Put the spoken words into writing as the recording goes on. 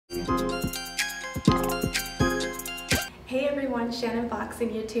Hey everyone, Shannon Fox,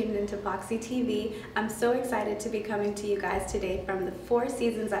 and you're tuned into Foxy TV. I'm so excited to be coming to you guys today from the 4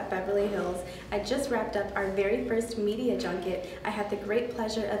 seasons at Beverly Hills. I just wrapped up our very first media junket. I had the great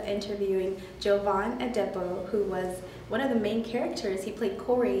pleasure of interviewing Jovan Adepo, who was one of the main characters. He played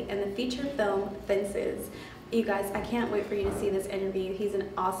Corey in the feature film Fences. You guys, I can't wait for you to see this interview. He's an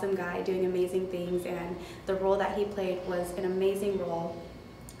awesome guy doing amazing things, and the role that he played was an amazing role.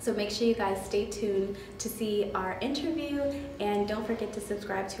 So make sure you guys stay tuned to see our interview, and don't forget to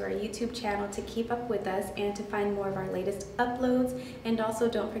subscribe to our YouTube channel to keep up with us and to find more of our latest uploads. And also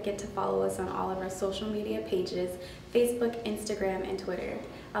don't forget to follow us on all of our social media pages, Facebook, Instagram, and Twitter.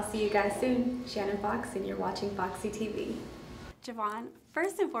 I'll see you guys soon. Shannon Fox, and you're watching Foxy TV. Jovan,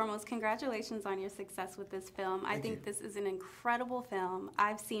 first and foremost, congratulations on your success with this film. I think this is an incredible film.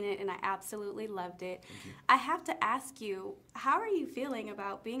 I've seen it and I absolutely loved it. I have to ask you, how are you feeling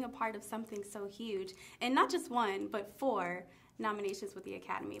about being a part of something so huge, and not just 1, but 4 nominations with the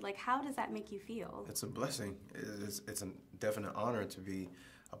Academy? Like, how does that make you feel? It's a blessing. It's a definite honor to be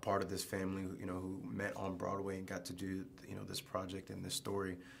a part of this family, who met on Broadway and got to do, this project and this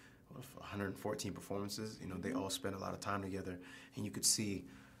story. 114 performances. They all spent a lot of time together, and you could see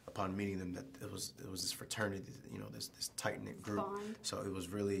upon meeting them that it was this fraternity, this tight-knit group. Bond. So it was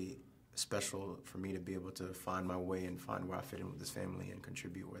really special for me to be able to find my way and find where I fit in with this family and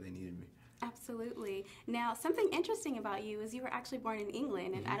contribute where they needed me. Absolutely. Now, something interesting about you is you were actually born in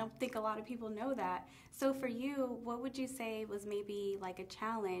England, and I don't think a lot of people know that. So for you, what would you say was maybe like a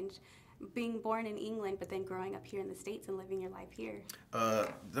challenge being born in England but then growing up here in the States and living your life here?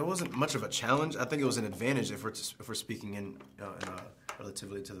 There wasn't much of a challenge. I think it was an advantage if we're speaking in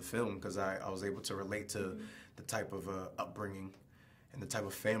relatively to the film, because I was able to relate to the type of upbringing and the type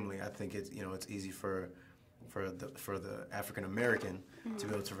of family. I think it's easy for the African American to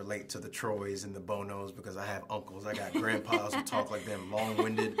be able to relate to the Troys and the Bonos, because I have uncles, I got grandpas who talk like them,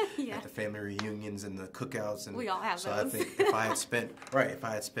 long-winded at the family reunions and the cookouts, and we all have so those. I think if I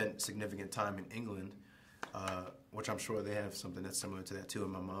had spent significant time in England, which I'm sure they have something that's similar to that too,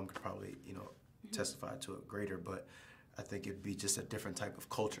 and my mom could probably testify to it greater, but I think it'd be just a different type of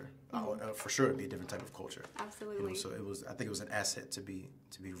culture. For sure, it'd be a different type of culture. Absolutely. So I think it was an asset to be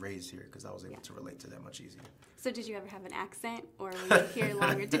raised here, because I was able to relate to that much easier. So did you ever have an accent, or were you here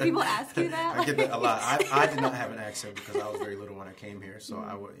longer? Did people ask you that? I get that a lot. I did not have an accent because I was very little when I came here, so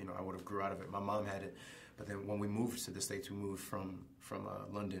I would have grew out of it. My mom had it, but then when we moved to the States, we moved from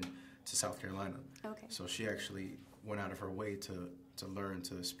London to South Carolina. Okay. So she actually went out of her way to learn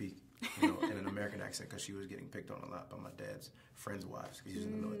to speak in an American accent, because she was getting picked on a lot by my dad's friends' wives, because he was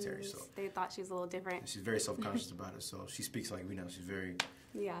in the military. So they thought she was a little different. She's very self-conscious about it. So she speaks like we know. She's very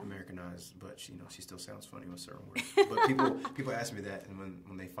Americanized, but she still sounds funny with certain words. But people ask me that, and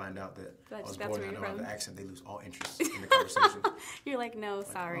when they find out that I was born and I don't have an accent, they lose all interest in the conversation. You're like, no,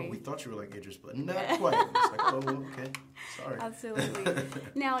 sorry. Oh, we thought you were like Idris, but not quite. It's like, oh, okay, sorry. Absolutely.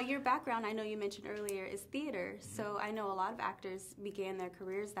 Now, your background, I know you mentioned earlier, is theater. So I know a lot of actors began their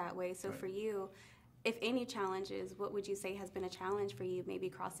careers that way. So for you, if any challenges, what would you say has been a challenge for you, maybe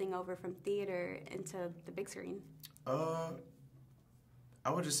crossing over from theater into the big screen? I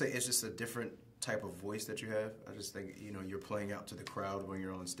would just say it's just a different type of voice that you have. I just think, you're playing out to the crowd when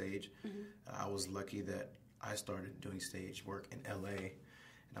you're on stage. I was lucky that I started doing stage work in LA,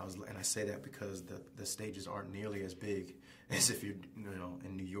 and I say that because the stages aren't nearly as big as if you're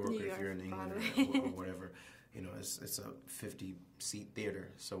in New York, or if you're in England or whatever. It's a 50-seat theater,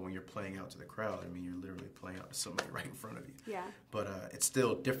 so when you're playing out to the crowd, you're literally playing out to somebody right in front of you. Yeah. But it's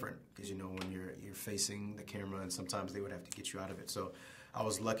still different, because when you're facing the camera, and sometimes they would have to get you out of it. So I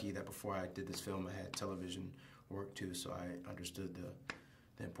was lucky that before I did this film, I had television work too, so I understood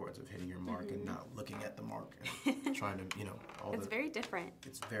the importance of hitting your mark and not looking at the mark and trying to, It's very different.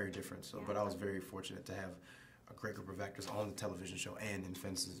 It's very different. So, but I was very fortunate to have a great group of actors on the television show and in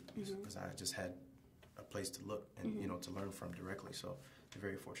Fences, because I just had a place to look and to learn from directly. So, I'm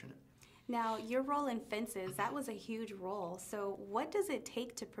very fortunate. Now, your role in Fences, that was a huge role. So what does it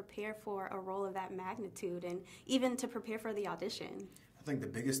take to prepare for a role of that magnitude, and even to prepare for the audition? I think the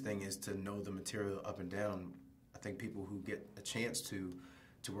biggest thing is to know the material up and down. I think people who get a chance to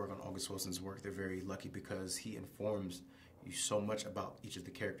work on August Wilson's work, they're very lucky, because he informs you so much about each of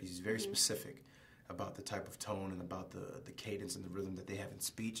the characters. He's very specific about the type of tone and about the cadence and the rhythm that they have in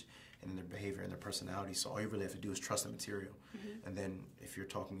speech and in their behavior and their personality. So all you really have to do is trust the material. And then if you're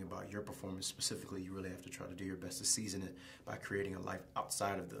talking about your performance specifically, you really have to try to do your best to season it by creating a life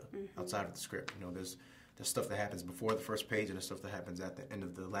outside of the script. There's stuff that happens before the first page and there's stuff that happens at the end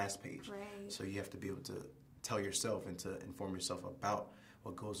of the last page. Right. So you have to be able to tell yourself and to inform yourself about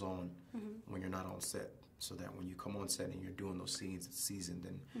what goes on when you're not on set, so that when you come on set and you're doing those scenes, it's seasoned,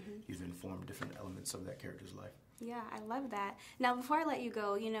 and you've informed different elements of that character's life. Yeah, I love that. Now, before I let you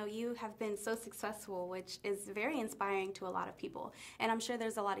go, you know, you have been so successful, which is very inspiring to a lot of people. And I'm sure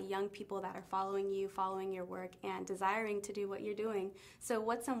there's a lot of young people that are following you, following your work, and desiring to do what you're doing. So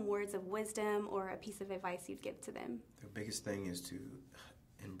what's some words of wisdom or a piece of advice you'd give to them? The biggest thing is to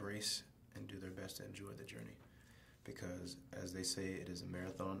embrace and do their best to enjoy the journey. Because, as they say, it is a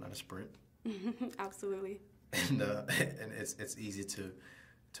marathon, not a sprint. Absolutely. And it's easy to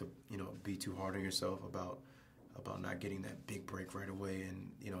you know, be too hard on yourself about not getting that big break right away.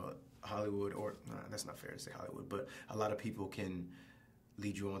 And, you know, Hollywood, or that's not fair to say Hollywood, but a lot of people can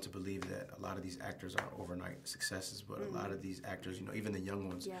lead you on to believe that a lot of these actors are overnight successes, but a lot of these actors, you know, even the young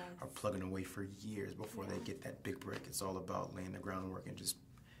ones, are plugging away for years before they get that big break. It's all about laying the groundwork and just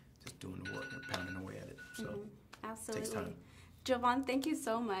doing the work and pounding away at it. So Absolutely. It takes time. Jovan, thank you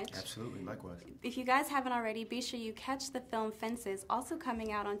so much. Absolutely, likewise. If you guys haven't already, be sure you catch the film Fences, also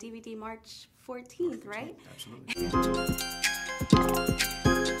coming out on DVD March 14th, right? Absolutely.